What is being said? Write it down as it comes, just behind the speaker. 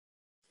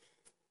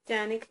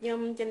ចានេះខ្ញុំ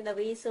ចិនដា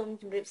វីសូម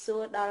ជម្រាបសួ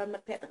រដល់មិ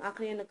ត្តភ័ក្តិទាំងអស់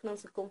គ្នានៅក្នុង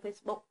សង្គម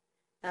Facebook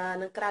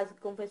នៅក្រៅស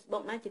ង្គម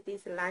Facebook ណាជាទី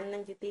ស្រឡាញ់និ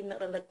ងជាទីនឹក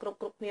រលឹកគ្រប់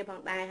គ្នាផង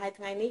ដែរហើយ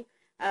ថ្ងៃនេះ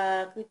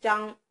គឺច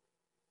ង់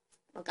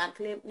បង្កើត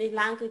clip នេះ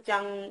ឡើងគឺច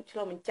ង់ឆ្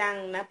លុះបញ្ចាំង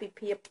ណាពី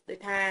ភាពដូច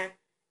ថា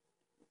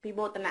ពី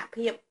មោទន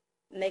ភាព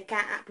នៃកា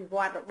រអភិវ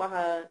ឌ្ឍរបស់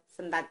ស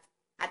ម្ដេច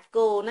អាច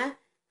គោណា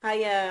ហើយ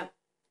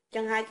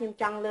ចឹងហើយខ្ញុំ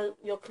ចង់លើក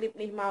យក clip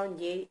នេះមកនិ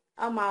យាយ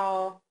មក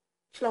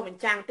ឆ្លុះប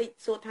ញ្ចាំងតិច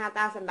សួរថា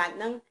តើសម្ដេច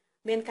នឹង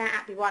មានការអ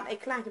ភិវឌ្ឍអី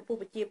ខ្លះចំពោះ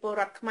ប្រជាពល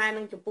រដ្ឋខ្មែរ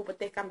និងចំពោះប្រ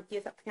ទេសកម្ពុជា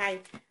សប្តាហ៍ថ្ងៃ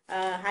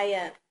ហើយ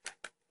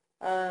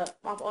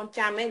បងប្អូន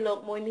ចាំឯងលោក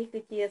មួយនេះគឺ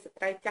ជាស្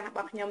ត្រីចាស់រប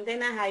ស់ខ្ញុំទេ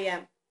ណាហើយ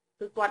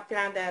គឺគាត់ច្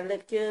រើនតែលើ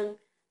កជើង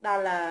ដ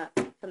ល់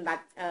សម្ដេច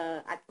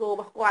អាចគោរ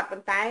បស់គាត់ប៉ុ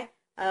ន្តែ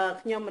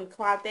ខ្ញុំមិន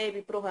ខ្វល់ទេ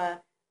ពីព្រោះ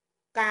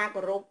ការ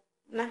គោរព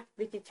ណា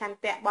វាជាឆន្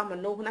ទៈរបស់ម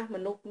នុស្សណាម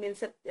នុស្សមាន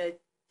សិទ្ធិ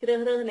ជ្រើស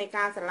រើសនៃ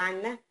ការស្រឡាញ់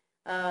ណា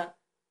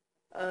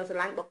ស្រ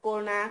ឡាញ់បុគ្គល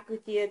ណាគឺ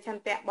ជាឆ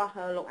ន្ទៈរបស់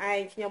លោកឯង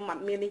ខ្ញុំអ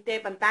ត់មាននេះទេ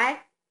ប៉ុន្តែ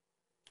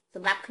ស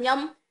ម្រាប់ខ្ញុំ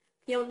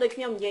ដូច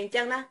ខ្ញុំនិយាយអញ្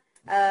ចឹងណា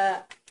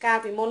កាល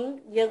ពីមុន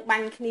យើងបា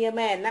ញ់គ្នា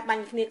មែនណាបា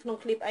ញ់គ្នាក្នុង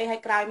คลิปអីហើយ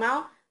ក្រោយមក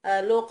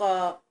លោកក៏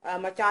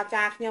មកចរ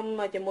ចាខ្ញុំ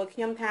ជាមួយខ្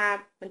ញុំថា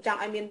មិនចង់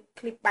ឲ្យមាន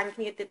คลิปបាញ់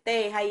គ្នាទៀតទេ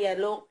ហើយ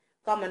លោក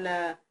ក៏មិន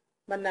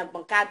ប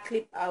ង្កើតคลิ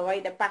ปអ្វី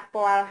ដែលប៉ះ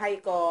ពាល់ហើយ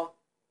ក៏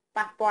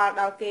ប៉ះពាល់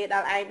ដល់គេដ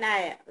ល់ឯងដែ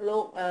រលោ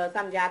កស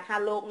ន្យាថា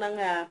លោកនឹង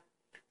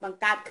បង្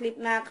កើតคลิป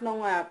ណាក្នុង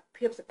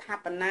ភាពស្ថា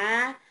បនា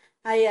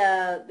ហើយ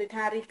ដូច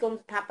ថារិះគន់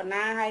ស្ថាប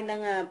នាហើយនឹ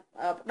ង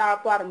ផ្ដល់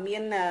ព័ត៌មា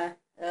ន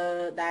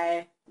ដែល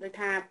ដូច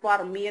ថាព័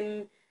ត៌មាន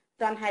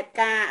ទាន់ហេតុ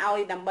ការណ៍ឲ្យ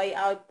ដើម្បី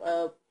ឲ្យ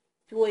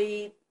ជួយ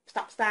ផ្ស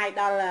ព្វផ្សាយ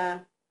ដល់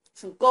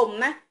សង្គម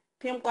ណា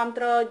ខ្ញុំគ្រប់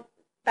គ្រង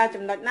តែ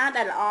ចំណុចណា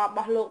ដែលល្អរប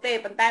ស់លោកទេ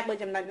ប៉ុន្តែបើ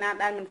ចំណុចណា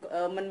ដែល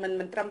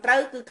មិនត្រឹមត្រូវ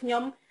គឺខ្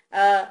ញុំ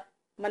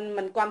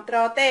មិនគ្រប់គ្រ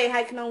ងទេ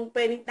ហើយក្នុង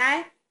ពេលនេះដែរ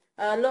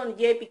លោកនិ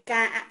យាយពី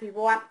ការអភិវ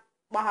ឌ្ឍរ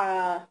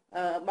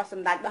បស់ស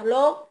ម្ដេចរបស់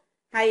លោក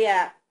ហើយ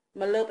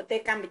មកលើប្រទេស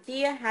កម្ពុជា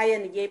ហើយ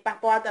និយាយប៉ះ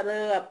ពាល់ទៅ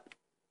លើ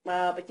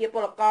ប្រជាព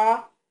លករ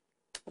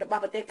រប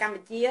ស់ប្រទេសកម្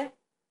ពុជា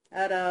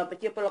ប្រ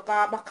ជាពលក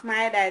ររបស់ខ្មែ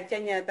រដែលចេ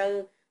ញទៅ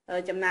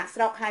ចំណាក់ស្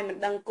រុកហើយមិន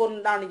ដឹងគុណ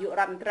ដល់នាយក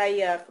រដ្ឋមន្ត្រី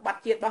ក្បត់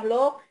ជាតិរបស់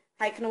លោក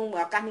ហើយក្នុង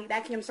ឱកាសនេះដែ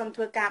រខ្ញុំសូមធ្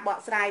វើការបក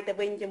ស្រាយទៅ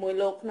វិញជាមួយ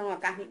លោកក្នុងឱ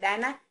កាសនេះដែរ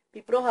ណាពី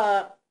ព្រោះ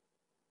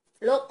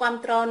លោកគ្រប់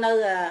គ្រងនៅ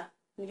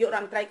នាយករ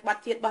ដ្ឋមន្ត្រីក្ប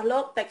ត់ជាតិរបស់លោ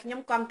កតែខ្ញុំ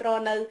គ្រប់គ្រង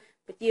នៅ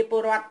ប្រជាពល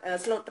រដ្ឋ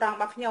ស្លូតត្រង់រ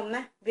បស់ខ្ញុំ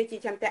ណាវាជា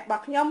ចន្ទៈរប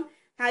ស់ខ្ញុំ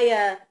ហើយ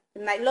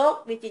ចំណែកលោក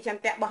វាជាច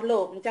ន្ទៈរបស់លោ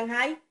កអញ្ចឹង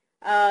ហើយ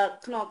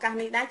ក្នុងឱកាស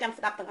នេះដែរចាំ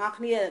ស្ដាប់ទាំងអស់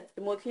គ្នា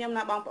ជាមួយខ្ញុំ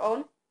ណាបងប្អូន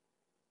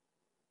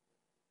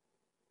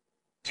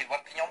ជីវិ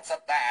តខ្ញុំសិ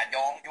តតែអា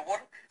យ៉ងយួន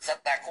សិត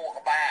តែខួរ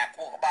ក្បា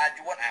ល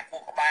យួនខួ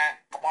រក្បាល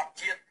ក្បត់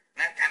ជាតិ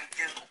ណាកាន់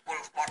ជើងបុគ្គល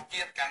ក្បត់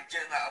ជាតិកាន់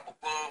ជើងបុ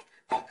គ្គល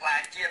បំផ្លា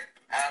ញជាតិ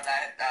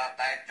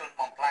តែជន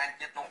បំផ្លាញ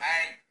ជាតិនោះឯ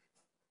ង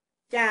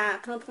ចា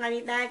ក្នុងថ្ងៃ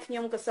នេះដែរខ្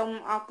ញុំក៏សូម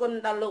អរគុណ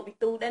ដល់លោកវិ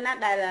ទូដែរណា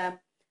ដែល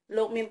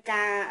លោកមាន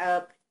ការ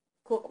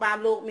ខួរក្បាល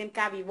លោកមាន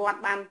ការវិវត្ត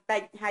បានតិ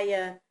ចហើយ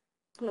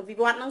ក្នុងវិ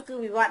វត្តហ្នឹងគឺ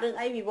វិវត្តរឿង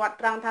អីវិវត្ត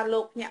ត្រង់ថាលោ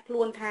កភ្ញាក់ខ្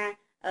លួនថា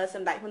ស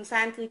ម្ដេចហ៊ុន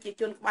សែនគឺជា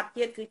ជនក្បត់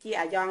ជាតិគឺជា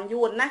អាយ៉ង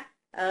យួនណា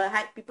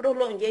ហើយពីព្រោះ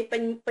លោកនិយាយ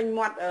ពេញ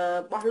មាត់រ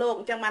បស់លោក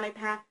អញ្ចឹងបានន័យ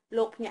ថា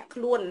លោកភ្ញាក់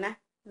ខ្លួនណា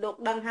លោក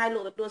ដឹងហើយលោ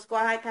កទទួលស្គា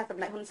ល់ហើយថាស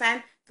ម្ដេចហ៊ុនសែន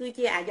គឺ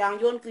ជាអាយ៉ង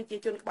យួនគឺជា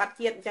ជនក្បត់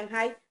ជាតិអញ្ចឹង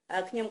ហើយ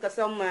ខ្ញុំក៏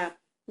សូម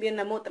មាន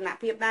មោទន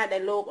ភាពដែរដែ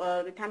លលោក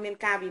ដូចថាមាន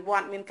ការវិវ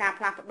ត្តមានការ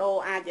ផ្លាស់ប្ដូរ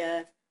អាច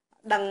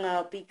ដឹង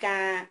ពីកា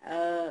រ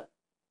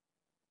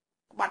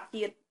ក្បត់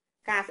ជាតិ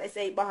ការស្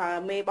អីរបស់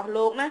មេរបស់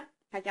លោកណា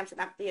ហើយចាំស្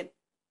ដាប់ទៀត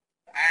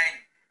ឯង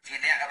ជា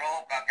អ្នករ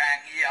កការ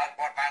ងារឲ្យ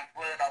គាត់បានធ្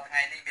វើដល់ថ្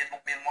ងៃនេះមានមុ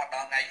ខមានមាត់ដ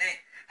ល់ថ្ងៃនេះ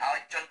ហើយ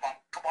ជនបង្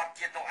ក្បត់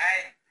ជាតិនោះឯ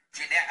ង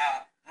ជាអ្នក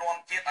នាំ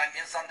ជាតិឲ្យ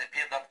មានសន្តិ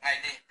ភាពដល់ថ្ងៃ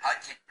នេះហើយ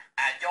ជា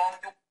អាយ៉ង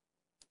យុគ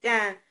ចា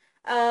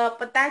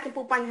ប៉ុន្តែចំ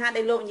ពោះបញ្ហា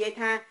ដែលលោកនិយាយ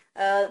ថា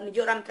នាយ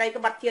ករដ្ឋមន្ត្រី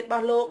ក្បត់ជាតិរប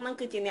ស់លោកនឹង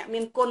គឺជាអ្នកមា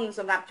នគុណស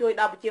ម្រាប់ជួយ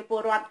ដល់ប្រជាពល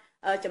រដ្ឋ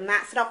ចំណា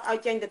ក់ស្រុកឲ្យ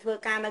ចេញទៅធ្វើ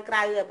ការនៅក្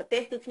រៅប្រទេ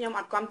សគឺខ្ញុំ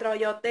អត់គ្រប់គ្រង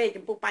យកទេ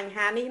ចំពោះបញ្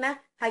ហានេះណា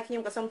ហើយខ្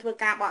ញុំក៏សូមធ្វើ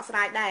ការបកស្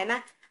រាយដែរណា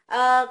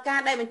ការ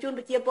ដែលបញ្ជូន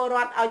ប្រជាពលរ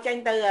ដ្ឋឲ្យចេញ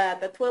ទៅ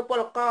ធ្វើព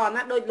លករ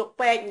ណាដោយលោក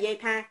ពេកនិយាយ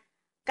ថា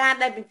ការ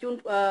ដែលបញ្ជូន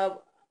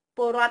ព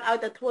លរដ្ឋឲ្យ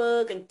ទៅធ្វើ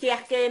កញ្ជះ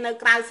គេនៅ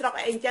ក្រៅស្រុក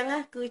អីអញ្ចឹង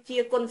គឺជា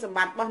គុណសម្ប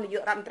ត្តិរបស់នាយ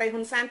ករដ្ឋមន្ត្រី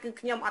ហ៊ុនសែនគឺ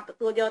ខ្ញុំអត់ទ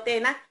ទួលយកទេ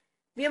ណា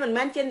វាមិន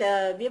មែនជា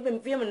វា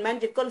មិនមែន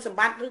ជាគុណសម្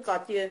បត្តិឬក៏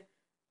ជា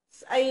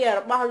ស្អី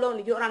របស់លោក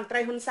នាយករដ្ឋមន្ត្រី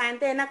ហ៊ុនសែន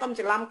ទេណាកុំ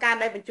ច្រឡំការ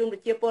ដែលបញ្ជូនប្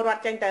រជាពលរដ្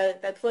ឋចេញ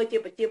ទៅធ្វើជា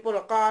ប្រជាពល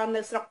ករ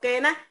នៅស្រុកគេ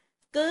ណា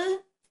គឺ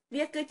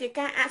វាគឺជា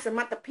ការអសម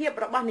ត្ថភាព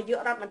របស់នាយក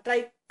រដ្ឋមន្ត្រី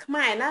ខ្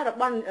មែរណារ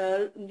បស់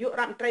នាយក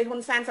រដ្ឋមន្ត្រីហ៊ុ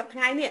នសែនសប្តាហ៍ថ្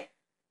ងៃនេះ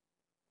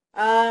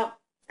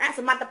អស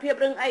មត្ថភាព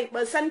រឿងអី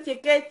បើសិនជា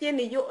គេជា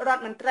នាយករដ្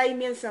ឋមន្ត្រី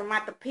មានសម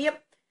ត្ថភាព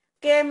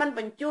គេមិនប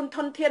ញ្ជូនធ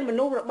នធានម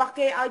នុស្សរបស់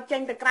គេឲ្យចេ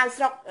ញទៅក្រៅ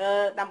ស្រុក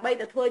ដើម្បី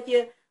ទៅធ្វើជា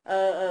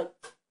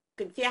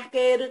កញ្ជះ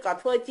គេឬក៏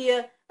ធ្វើជា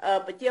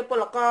ប្រជាព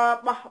លកររ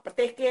បស់ប្រ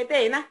ទេសគេទេ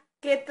ណា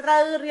គេត្រូ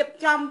វរៀប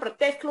ចំប្រ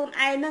ទេសខ្លួន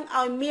ឯងនឹង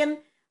ឲ្យមាន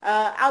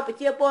ឲ្យប្រ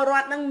ជាពលរ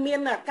ដ្ឋនឹងមាន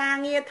ការ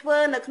ងារធ្វើ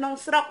នៅក្នុង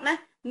ស្រុកណា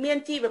មាន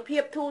ជីវភា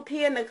ពធូរ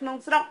ធារនៅក្នុង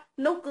ស្រុក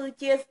នោះគឺ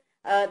ជា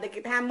ដែល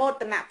គេថាមោ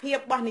ទនភាព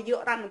របស់នាយក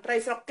រដ្ឋមន្ត្រី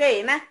ស្រុកគេ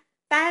ណា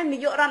តែនា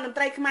យករដ្ឋមន្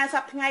ត្រីខ្មែរស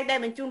ប្តាហ៍ថ្ងៃដែល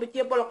បញ្ជូនប្រ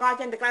ជាពលករ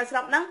ចេញទៅក្រៅស្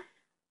រុកហ្នឹង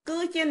cứ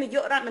trên nịch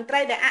dụរដ្ឋមន្ត្រី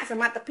ដែលអស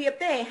មត្ថភាព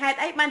ទេហេតុ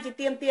អីបានជា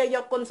ទាមទារយ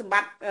កគុណសម្ប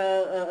ត្តិ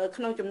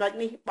ក្នុងចំណុច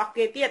នេះរបស់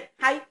គេទៀត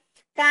ហើយ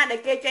ការដែល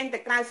គេចេញទៅ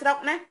ក្រៅស្រុក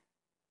ណា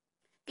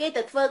គេ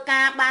ទៅធ្វើកា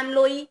របាន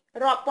លុយ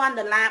រាប់ពាន់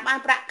ដុល្លារបាន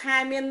ប្រាក់ខែ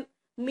មាន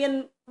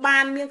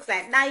ខ្សែ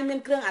ដៃមាន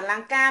គ្រឿងអល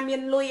ង្ការមា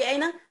នលុយអី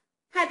ហ្នឹង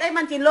ហេតុអី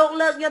បានជាលោក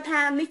លើកយក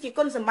ថានេះជា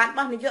គុណសម្បត្តិរប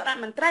ស់នាយករដ្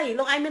ឋមន្ត្រី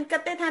លោកឯងមានគិ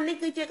តទេថានេះ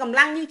គឺជាកម្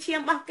លាំងញើសឈាម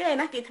របស់គេ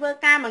ណាគេធ្វើ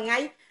ការមួយថ្ងៃ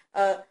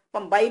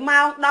8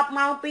ម៉ោង10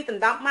ម៉ោង2ដ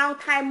ណ្ដប់ម៉ោង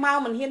ថែមម៉ោង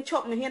មិនហ៊ានឈ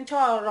ប់មិនហ៊ានឈ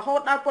ររហូត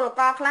ដល់ពល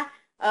ករខ្លះ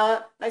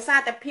ដោយសារ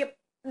តែភាព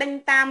ដេញ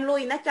តាមលុ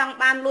យណាចង់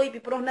បានលុយពី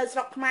ព្រោះនៅស្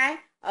រុកខ្មែរ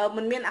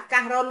មិនមានឱកា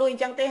សរកលុយអ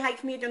ញ្ចឹងទេហើយ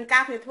គ្នាជួនកា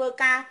លគ្នាធ្វើ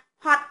ការ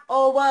hot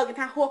over គេ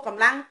ថាហួសក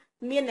ម្លាំង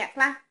មានអ្នក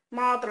ខ្លះម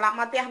កត្រឡប់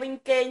មកផ្ទះវិញ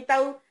គេងទៅ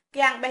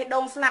គាំងបេះដូ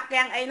ងស្លាប់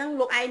គាំងអីហ្នឹង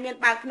លោកឯងមាន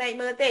បើកភ្នែក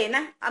មើលទេ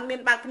ណាអត់មាន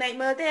បើកភ្នែក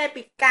មើលទេ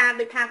ពីការ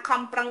ដូចថា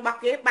ខំប្រឹងរបស់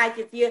គេបែរ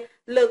ជា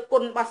លើកគុ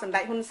ណរបស់សម្ដេ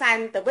ចហ៊ុនសែន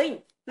ទៅវិញ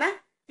ណា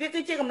វាគឺ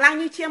ជាកម្លាំង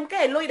ញើសឈាម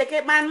គេលុយដែលគេ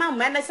បានមកមិន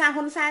មែនដោយសារ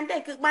ហ៊ុនសែនទេ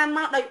គឺបានម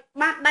កដោយ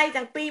បាតដៃ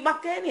ទាំងពីររប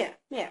ស់គេនេះ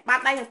បាត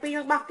ដៃទាំងពីរ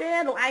របស់គេ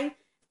លោកឯង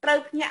ត្រូវ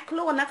ភ្ញាក់ខ្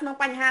លួនណាក្នុង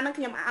បញ្ហាហ្នឹង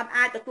ខ្ញុំអត់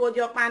អាចទទួល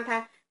យកបានថា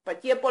ប្រ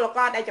ជាពលក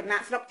រដែលចំណា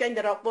ក់ស្រុកចេញ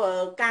ទៅរក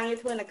ការងារ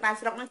ធ្វើនៅក្រៅ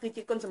ស្រុកហ្នឹងគឺ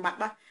ជាគុណសម្បត្តិ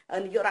របស់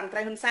នាយករដ្ឋមន្ត្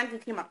រីហ៊ុនសែនគឺ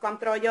ខ្ញុំអត់គ្រប់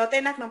គ្រងយកទេ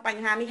ណាក្នុងប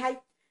ញ្ហានេះហើយ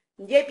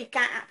និយាយពី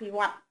ការអភិវ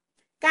ឌ្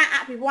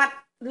ឍ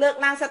លើក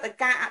ឡើងសិតតែ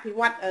ការអភិវ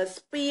ឌ្ឍ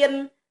ស្ពាន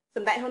ស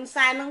ម្ដេចហ៊ុន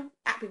សែនហ្នឹង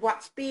អភិវឌ្ឍ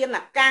ស្ពាន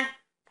អាកាស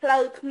ផ្លូ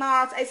វថ្ន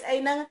ល់ស្អី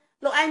ហ្នឹង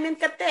លោកឯងមាន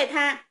គិតទេ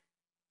ថា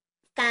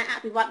ការអ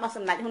ភិវឌ្ឍរបស់ស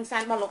ម្ដេចហ៊ុនសែ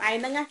នរបស់លោកឯង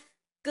ហ្នឹង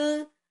គឺ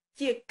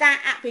ជាការ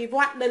អភិវ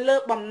ឌ្ឍនៅលើ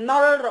បំណុ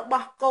លរប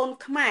ស់កូន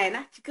ខ្មែរ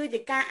ណាគឺជា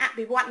ការអ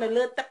ភិវឌ្ឍនៅ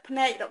លើទឹកភ្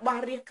នែករបស់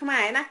រាជខ្មែ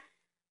រណា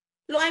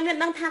លោកឯងមាន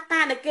ដឹងថាកា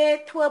រដែលគេ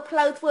ធ្វើផ្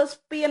លូវធ្វើ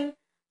ស្ពាន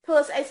ធ្វើ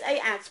ស្អី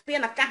អាស្ពាន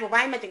អាកាសប្រ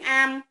វែងមួយចង្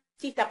អាម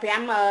ជិះតែ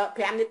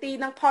5នាទី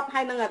នឹងផុត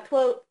ហើយនឹងធ្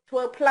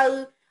វើផ្លូវ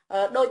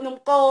ដូចនំ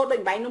កោដូ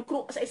ចបែងនំគ្រ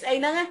ក់ស្អី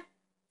ហ្នឹងណា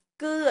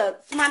គឺ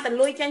ស្មានតែ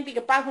លុយចេញពីក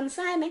ប៉ាល់ហ៊ុន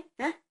សែន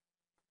ណា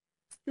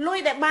លុយ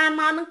ដែលបាន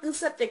មកហ្នឹងគឺ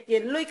សិតតែជា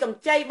លុយកម្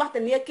ចីរបស់ធ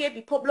នាគារ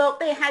ពិភពលោក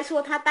ទេហើយសួ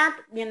រថាតើ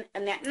មាន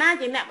អ្នកណា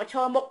ជាអ្នកប្រឈ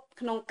មមុខ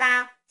ក្នុងការ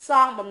ស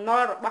ងបំណុ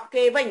លរបស់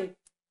គេវិញ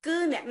គឺ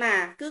អ្នកណា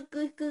គឺ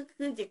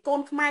ជាកូន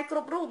ខ្មែរគ្រ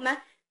ប់រូបណា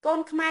កូន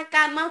ខ្មែរ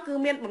កើតមកគឺ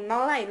មានបំណុ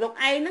លហើយលោក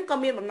ឯងហ្នឹងក៏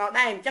មានបំណុល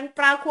ដែរអញ្ចឹង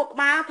ប្រើខួរក្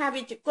បាលថា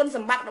វាជាគុណស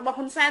ម្បត្តិរបស់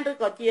ហ៊ុនសែនឬ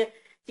ក៏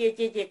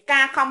ជា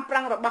ការខំប្រឹ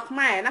ងរបស់ខ្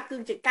មែរណាគឺ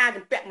ជាការ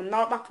ជំពាក់បំណុ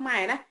លរបស់ខ្មែ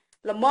រណា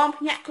ល្មម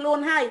ភ្ញាក់ខ្លួន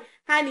ហើយ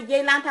និយា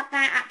យឡើងថា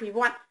ការអភិវ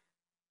ឌ្ឍ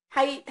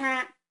ហើយថា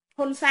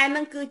ហ៊ុនសែនហ្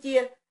នឹងគឺជា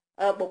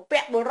បុព្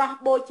វបុរស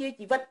បូជា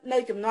ជីវិតនៅ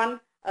ចំនួន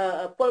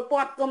ពលព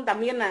តគុំតែ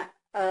មាន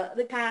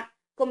ដូចថា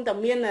គុំតែ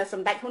មានស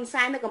ម្ដេចហ៊ុន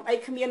សែននៅកំអី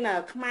គ្មាន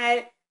ខ្មែរ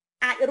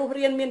អាចរស់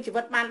រានមានជី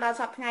វិតបានដល់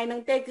សប្តាហ៍ថ្ងៃហ្នឹ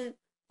ងទេគឺ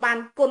បាន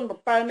គុណ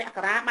7មក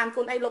រាបាន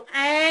គុណអីលោក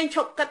ឯងឈ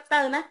ប់គិត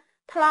ទៅណា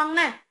ថ្លង់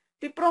ណា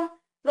ពីព្រោះ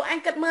លោកឯង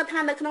គិតមើលថា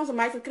នៅក្នុងស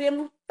ម័យសង្គ្រាម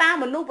នោះតើ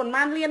មនុស្សប៉ុន្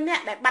មានលានអ្នក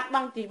ដែលបាត់ប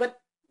ង់ជីវិត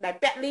ដែល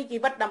ពលីជី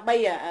វិតដើម្បី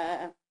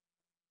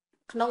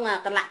ក្នុង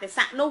កលៈទេ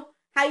សៈនោះ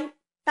ហើយ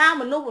តើ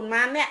មនុស្សប៉ុន្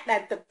មានអ្នកដែ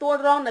លទទួល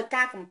រងនៅ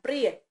ការកំព្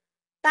រា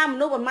តើម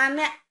នុស្សប៉ុន្មាន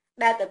អ្នក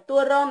ដែលទទួ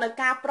លរងនៅ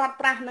ការប្រត់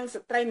ប្រាស់នឹង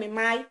ស្ត្រីមេ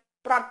ម៉ាយ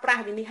ប្រត់ប្រា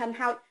ស់វិនិច្ឆ័យ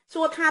ហោច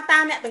សួរថាតើ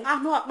អ្នកទាំងអ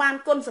ស់នោះបាន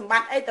គុណសម្ប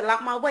ត្តិអីត្រឡ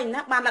ប់មកវិញណា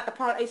បានលទ្ធ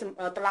ផលអី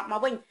ត្រឡប់មក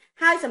វិញ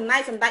ហើយសម្ដេច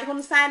ហ៊ុ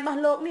នសែនរបស់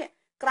លោកនេះ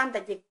គ្រាន់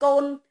តែជាកូ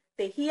ន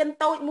ទាហាន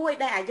តូចមួយ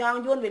ដែលអាយ៉ង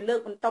យួនវាលើក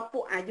បន្ទប់ពួ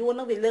កអាយួន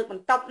នឹងវាលើកប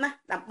ន្ទប់ណា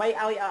ដើម្បី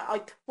ឲ្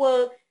យធ្វើ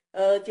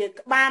ជា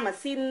ក្បាលម៉ា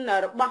ស៊ីន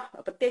របស់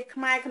ប្រទេសខ្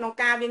មែរក្នុង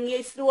ការវាងា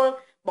យស្រួល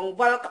បង្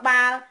វិលក្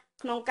បាល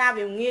ក្នុងការ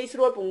វាងាយស្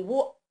រួលពង្វ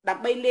ក់ដើ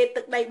ម្បីលេប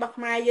ទឹកដីរបស់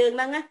ខ្មែរយើង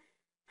ហ្នឹងណា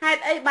ហេ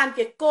តុអីបាន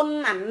ជាគុណ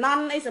អាណ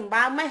ន់អីសម្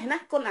បើម៉េះណា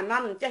គុណអាណ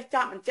ន់មិនចេះច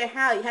ប់មិនចេះ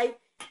ហើយ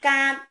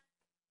ការ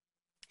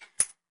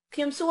ខ្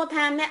ញុំសួរ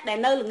ថាអ្នកដែល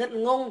នៅល្ងឹត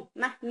ល្ងង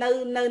ណា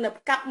នៅ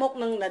កាប់មុខ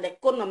នឹងដែល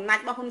គុណអំណាច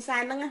របស់ហ៊ុនសែ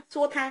នហ្នឹង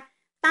សួរថា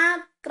តើ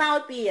ក្រោយ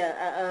ពី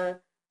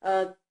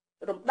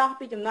រំដោះ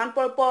ពីចំនួនព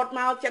លពត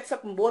មក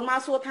79មក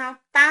សួរថា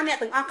តើអ្នក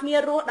ទាំងអស់គ្នា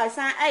រស់ដោយ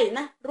សារអី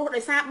ណារស់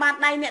ដោយសារបាត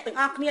ដៃអ្នកទាំង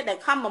អស់គ្នាដែល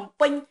ខំបំ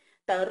ពេញ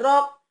ទៅរ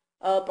ក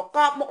ប្រក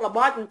បមុខរប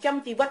រចិញ្ចឹម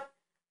ជីវិត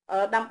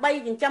ដើម្បី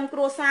ចិញ្ចឹមគ្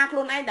រួសារខ្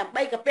លួនឯងដើម្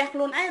បីកាពះខ្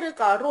លួនឯងឬ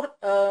ក៏រស់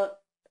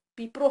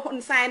ពីព្រោះហ៊ុន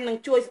សែននឹង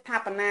ជួយស្ថា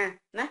បនា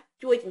ណា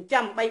ជួយចិញ្ចឹ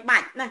មបីបា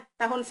ច់ណា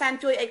តែហ៊ុនសែន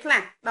ជួយអីខ្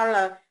លះដ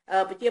ល់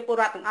ប្រជាពល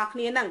រដ្ឋទាំងអស់គ្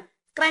នាហ្នឹង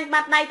ក្រែងបា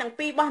ត់ដៃទាំង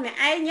ពីររបស់អ្នក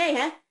ឯង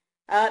ហ៎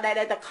ដែល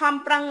តែខំ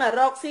ប្រឹង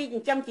រកស៊ីចិ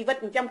ញ្ចឹមជីវិត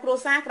ចិញ្ចឹមគ្រួ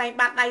សារក្រែង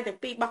បាត់ដៃទាំង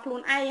ពីររបស់ខ្លួ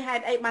នឯងហេ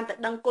តុអីបានតែ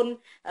ដឹងគុណ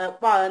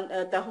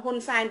ទៅហ៊ុន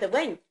សែនទៅ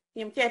វិញខ្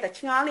ញុំចេះតែ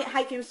ឆ្ងល់នេះ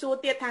ហើយខ្ញុំសួរ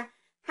ទៀតថា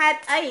ហេ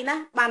តុអីណា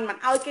បានមិន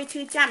ឲ្យគេ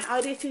ឈឺចាប់ឲ្យ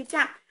រាជឈឺ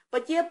ចាប់ប្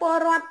រជាពល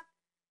រដ្ឋ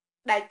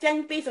ដែលចេញ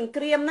ពីសង្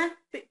គ្រាមណា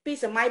ពី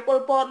សម័យប៉ុល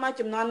ពតមក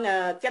ចំនួន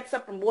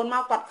79ម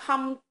កគាត់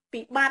ខំពី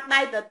បាតដៃ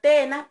ទៅទេ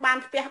ណាបាន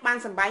ផ្ទះបាន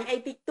សម្បែងអី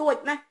តិចតួច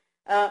ណា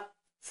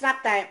ស្រាប់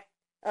តែ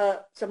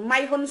សម័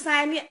យហ៊ុនសែ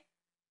ននេះ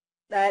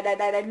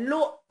ដែលល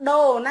ក់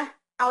ដូរណា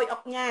ឲ្យអុ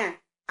កញ៉ា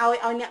ឲ្យ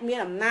អ្នកមាន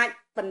អំណាច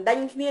បណ្ដេញ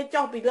គ្នា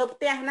ចុះពីលើផ្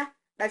ទះណា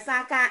ដោយសា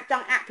រការច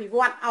ង់អភិវ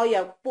ឌ្ឍឲ្យ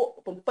ពួក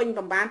បំពេញ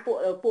បំបានពួ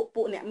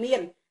កអ្នកមា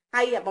ន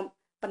ហើយ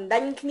បណ្ដេ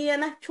ញគ្នា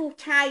ណាឈូស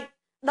ឆាយ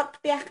ដុត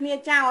ផ្ទះគ្នា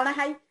ចោលណា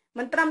ហើយ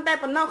មិនត្រឹមតែ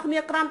ប៉ុណ្ណោះគ្នា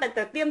ក្រំតែ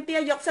ទាមទារ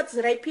យកសិទ្ធិ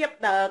សេរីភាព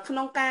ក្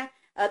នុងការ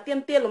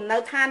tiêm tia lùm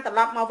nâu than tập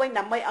lọc màu vinh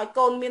đầm mây ở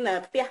côn miên ở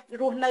tia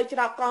ruột nơi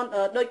cho con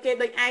ở đôi kia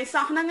đôi ai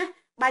sót nâng á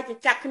bay chỉ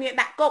chặt kia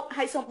đã cốc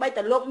hay xong bay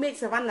từ lốp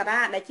mít van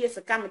ra để chia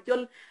sẻ cam một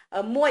chun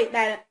ở môi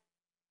để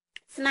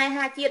snai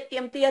ha chia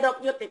tiêm tia rộng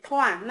nhột để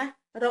thoa nè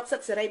rộng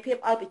sật sợi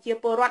phep ở bị chia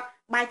pô rót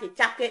bay chỉ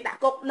chặt kia đã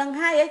cốc nâng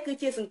hai ấy cứ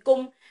chia sừng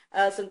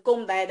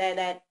cung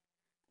để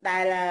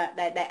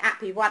ạ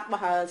thì vọt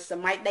bảo sờ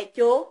máy đại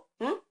chỗ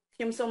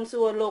khiêm xông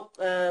xua lục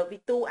vì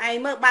tu ai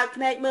mơ bao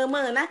này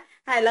mơ nè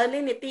hay lớn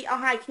lên thì ở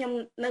hai khiêm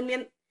nơi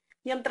miền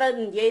nhâm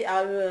trơn vậy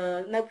ở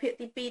nơi phía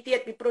tivi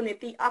tiết bị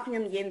proneti off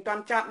nhâm gì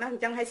toàn chọn nó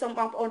chẳng hay xong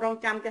bong ôn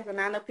rong trăm cho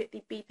nên nơi phía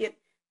tivi tiết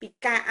bị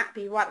ca ạ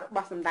thì vọt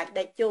bảo sầm đại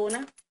đại chỗ nè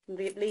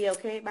read li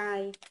ok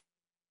bye